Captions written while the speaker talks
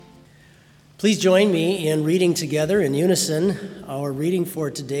Please join me in reading together in unison our reading for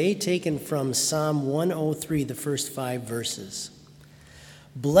today, taken from Psalm 103, the first 5 verses.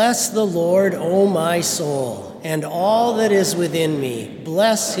 Bless the Lord, O my soul, and all that is within me.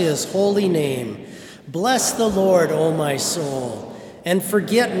 Bless his holy name. Bless the Lord, O my soul, and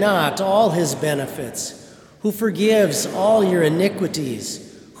forget not all his benefits, who forgives all your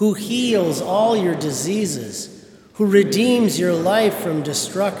iniquities, who heals all your diseases, who redeems your life from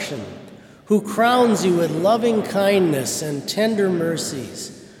destruction, who crowns you with loving kindness and tender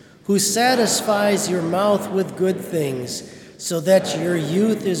mercies, who satisfies your mouth with good things, so that your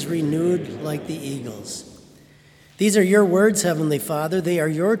youth is renewed like the eagles. These are your words, Heavenly Father. They are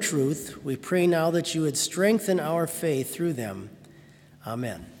your truth. We pray now that you would strengthen our faith through them.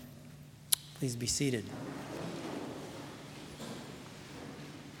 Amen. Please be seated.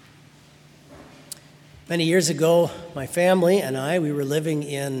 Many years ago, my family and we were living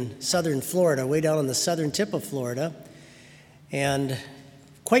in southern Florida, way down on the southern tip of Florida. And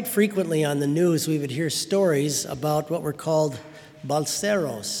quite frequently on the news, we would hear stories about what were called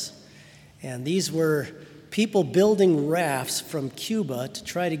balseros. And these were people building rafts from Cuba to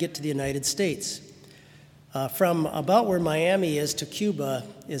try to get to the United States. From about where Miami is to Cuba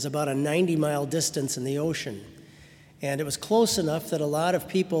is about a 90-mile distance in the ocean. And it was close enough that a lot of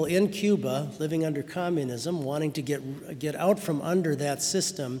people in Cuba, living under communism, wanting to get out from under that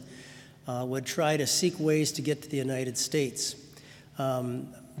system, would try to seek ways to get to the United States.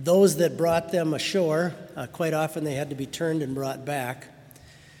 Those that brought them ashore, quite often they had to be turned and brought back.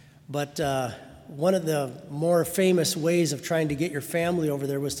 But one of the more famous ways of trying to get your family over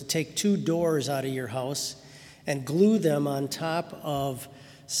there was to take 2 doors out of your house and glue them on top of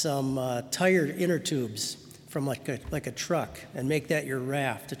some tire inner tubes from like a truck and make that your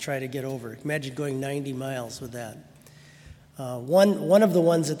raft to try to get over. Imagine going 90 miles with that. One of the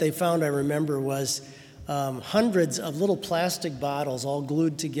ones that they found, I remember, was hundreds of little plastic bottles all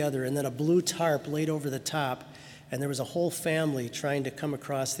glued together and then a blue tarp laid over the top, and there was a whole family trying to come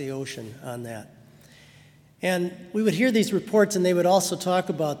across the ocean on that. And we would hear these reports, and they would also talk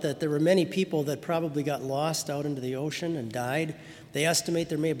about that there were many people that probably got lost out into the ocean and died. They estimate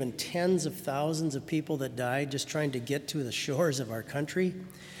there may have been tens of thousands of people that died just trying to get to the shores of our country.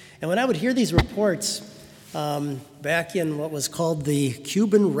 And when I would hear these reports, back in what was called the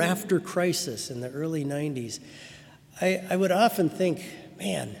Cuban rafter crisis in the early 90s, I would often think,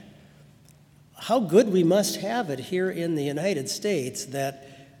 man, how good we must have it here in the United States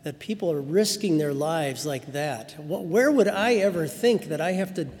that people are risking their lives like that. Where would I ever think that I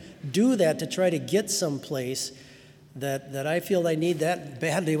have to do that to try to get someplace that I feel I need that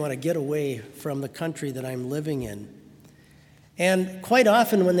badly want to get away from the country that I'm living in? And quite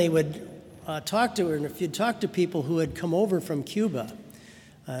often when they would talk to her, and if you'd talk to people who had come over from Cuba,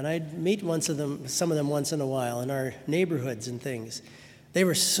 and I'd meet some of them once in a while in our neighborhoods and things, they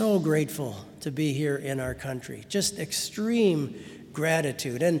were so grateful to be here in our country, just extreme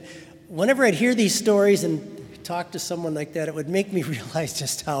gratitude. And whenever I'd hear these stories and talk to someone like that, it would make me realize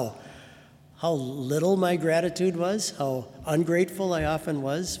just how little my gratitude was, how ungrateful I often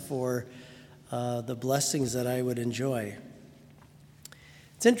was for the blessings that I would enjoy.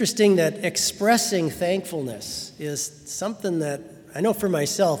 It's interesting that expressing thankfulness is something that I know for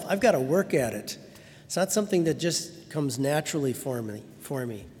myself, I've got to work at it. It's not something that just comes naturally for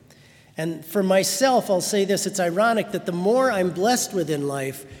me. And for myself, I'll say this, it's ironic that the more I'm blessed with in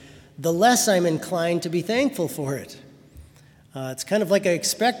life, the less I'm inclined to be thankful for it. It's kind of like I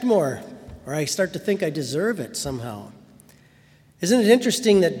expect more, or I start to think I deserve it somehow. Isn't it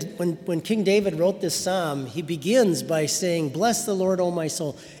interesting that when King David wrote this psalm, he begins by saying, "Bless the Lord, O my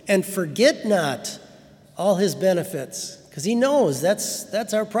soul, and forget not all his benefits," because he knows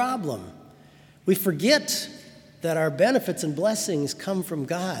that's our problem. We forget that our benefits and blessings come from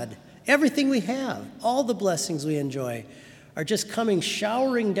God. Everything we have, all the blessings we enjoy, are just coming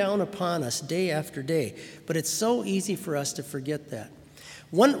showering down upon us day after day. But it's so easy for us to forget that.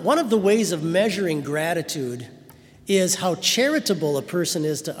 One of the ways of measuring gratitude is how charitable a person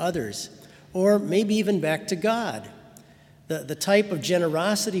is to others, or maybe even back to God. The type of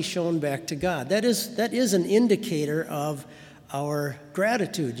generosity shown back to God. That is an indicator of our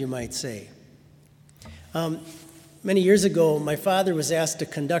gratitude, you might say. Many years ago, my father was asked to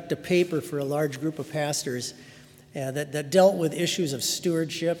conduct a paper for a large group of pastors that dealt with issues of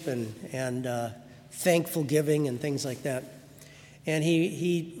stewardship and thankful giving and things like that. And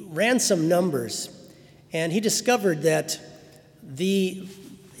he ran some numbers, and he discovered that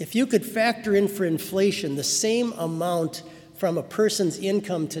if you could factor in for inflation the same amount from a person's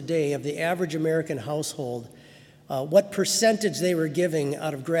income today of the average American household, what percentage they were giving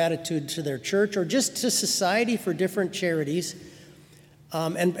out of gratitude to their church or just to society for different charities,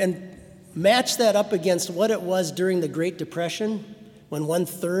 and match that up against what it was during the Great Depression when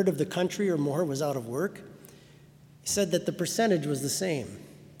 1/3 of the country or more was out of work. He said that the percentage was the same.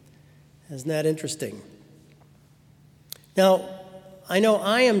 Isn't that interesting? Now, I know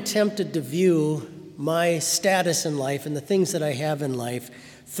I am tempted to view my status in life and the things that I have in life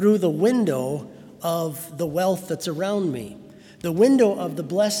through the window of the wealth that's around me, the window of the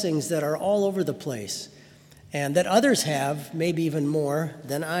blessings that are all over the place, and that others have, maybe even more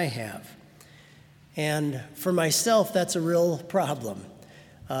than I have. And for myself, that's a real problem.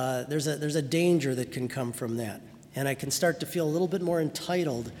 There's a danger that can come from that. And I can start to feel a little bit more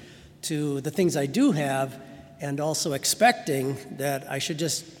entitled to the things I do have, and also expecting that I should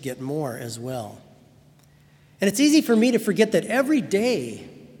just get more as well. And it's easy for me to forget that every day,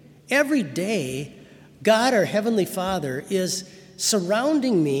 God, our Heavenly Father, is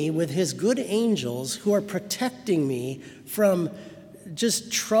surrounding me with His good angels who are protecting me from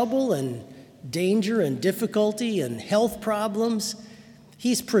just trouble and danger and difficulty and health problems.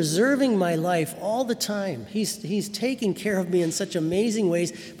 He's preserving my life all the time. He's taking care of me in such amazing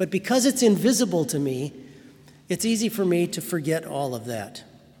ways, but because it's invisible to me, it's easy for me to forget all of that.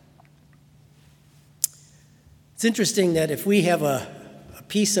 It's interesting that if we have a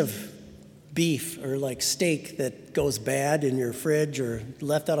piece of beef or like steak that goes bad in your fridge or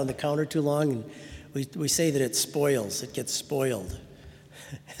left out on the counter too long, and we say that it spoils, it gets spoiled.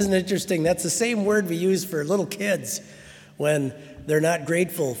 Isn't it interesting? That's the same word we use for little kids when they're not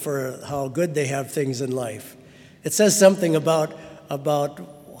grateful for how good they have things in life. It says something about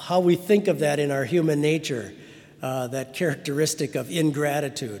how we think of that in our human nature, that characteristic of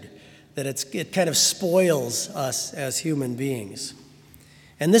ingratitude, that it kind of spoils us as human beings.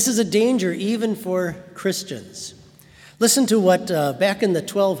 And this is a danger even for Christians. Listen to what, back in the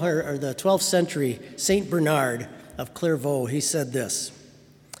 12th century, St. Bernard of Clairvaux, he said this: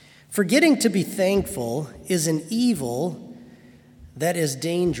 "Forgetting to be thankful is an evil that is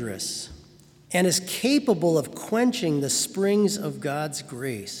dangerous and is capable of quenching the springs of God's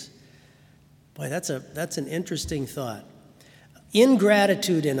grace." Boy, that's an interesting thought.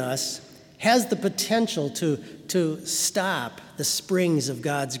 Ingratitude in us has the potential to stop the springs of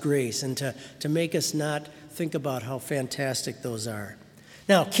God's grace and to make us not think about how fantastic those are.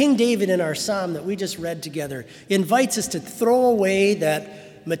 Now, King David in our psalm that we just read together invites us to throw away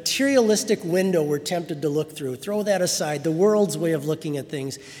that materialistic window we're tempted to look through. Throw that aside, the world's way of looking at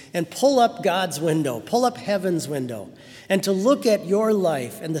things, and pull up God's window, pull up heaven's window, and to look at your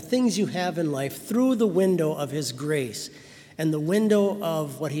life and the things you have in life through the window of His grace and the window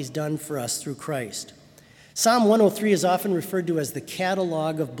of what He's done for us through Christ. Psalm 103 is often referred to as the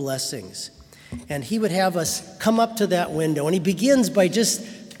catalog of blessings. And he would have us come up to that window. And he begins by just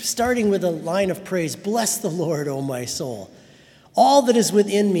starting with a line of praise. "Bless the Lord, O my soul. All that is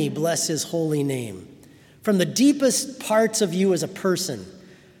within me, bless His holy name." From the deepest parts of you as a person,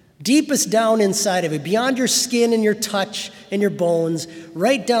 deepest down inside of you, beyond your skin and your touch and your bones,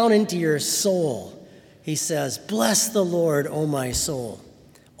 right down into your soul, he says, "Bless the Lord, O my soul.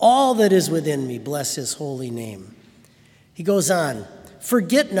 All that is within me, bless His holy name." He goes on,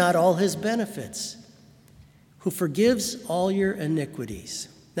 "Forget not all His benefits, who forgives all your iniquities."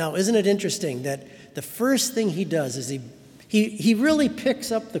 Now, isn't it interesting that the first thing he does is he really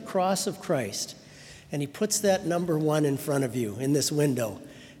picks up the cross of Christ and he puts that number 1 in front of you in this window.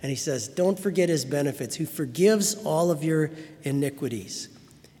 And he says, don't forget His benefits, who forgives all of your iniquities.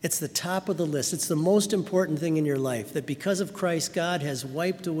 It's the top of the list. It's the most important thing in your life, that because of Christ, God has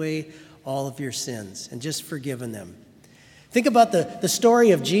wiped away all of your sins and just forgiven them. Think about the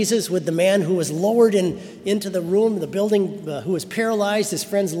story of Jesus with the man who was lowered into the room, the building, who was paralyzed. His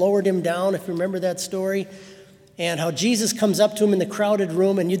friends lowered him down, if you remember that story. And how Jesus comes up to him in the crowded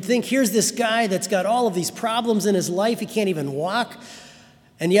room, and you'd think, here's this guy that's got all of these problems in his life. He can't even walk.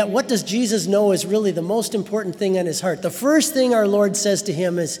 And yet, what does Jesus know is really the most important thing on his heart? The first thing our Lord says to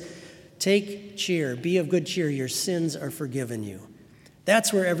him is, "Take cheer, be of good cheer, your sins are forgiven you."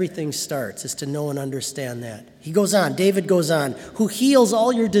 That's where everything starts, is to know and understand that. He goes on, David goes on, "Who heals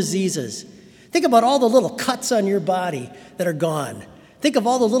all your diseases." Think about all the little cuts on your body that are gone. Think of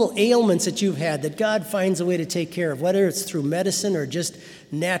all the little ailments that you've had that God finds a way to take care of, whether it's through medicine or just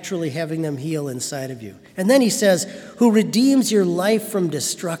naturally having them heal inside of you. And then he says, "Who redeems your life from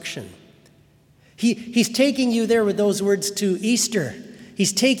destruction." He's taking you there with those words to Easter.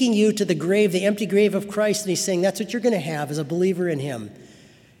 He's taking you to the grave, the empty grave of Christ, and he's saying that's what you're going to have as a believer in Him.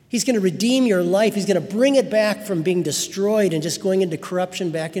 He's going to redeem your life. He's going to bring it back from being destroyed and just going into corruption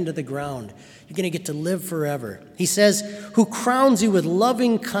back into the ground. You're going to get to live forever. He says, who crowns you with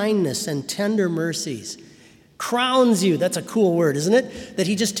loving kindness and tender mercies. Crowns you. That's a cool word, isn't it? That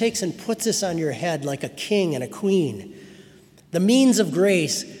he just takes and puts this on your head like a king and a queen. The means of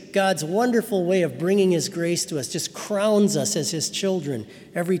grace, God's wonderful way of bringing his grace to us, just crowns us as his children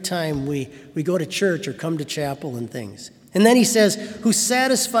every time we go to church or come to chapel and things. And then he says, who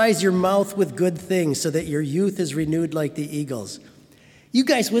satisfies your mouth with good things so that your youth is renewed like the eagles. You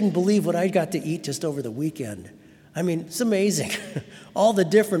guys wouldn't believe what I got to eat just over the weekend. I mean, it's amazing. All the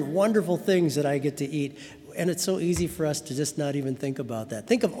different wonderful things that I get to eat. And it's so easy for us to just not even think about that.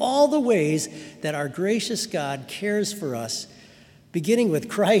 Think of all the ways that our gracious God cares for us, beginning with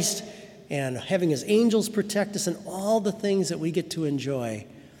Christ and having his angels protect us and all the things that we get to enjoy.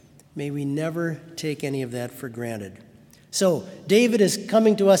 May we never take any of that for granted. So David is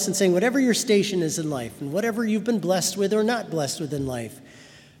coming to us and saying, whatever your station is in life and whatever you've been blessed with or not blessed with in life,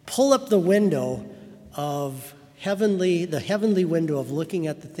 pull up the window of the heavenly window of looking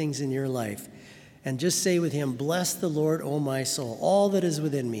at the things in your life and just say with him, bless the Lord, O my soul, all that is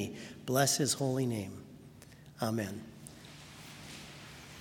within me. Bless his holy name. Amen.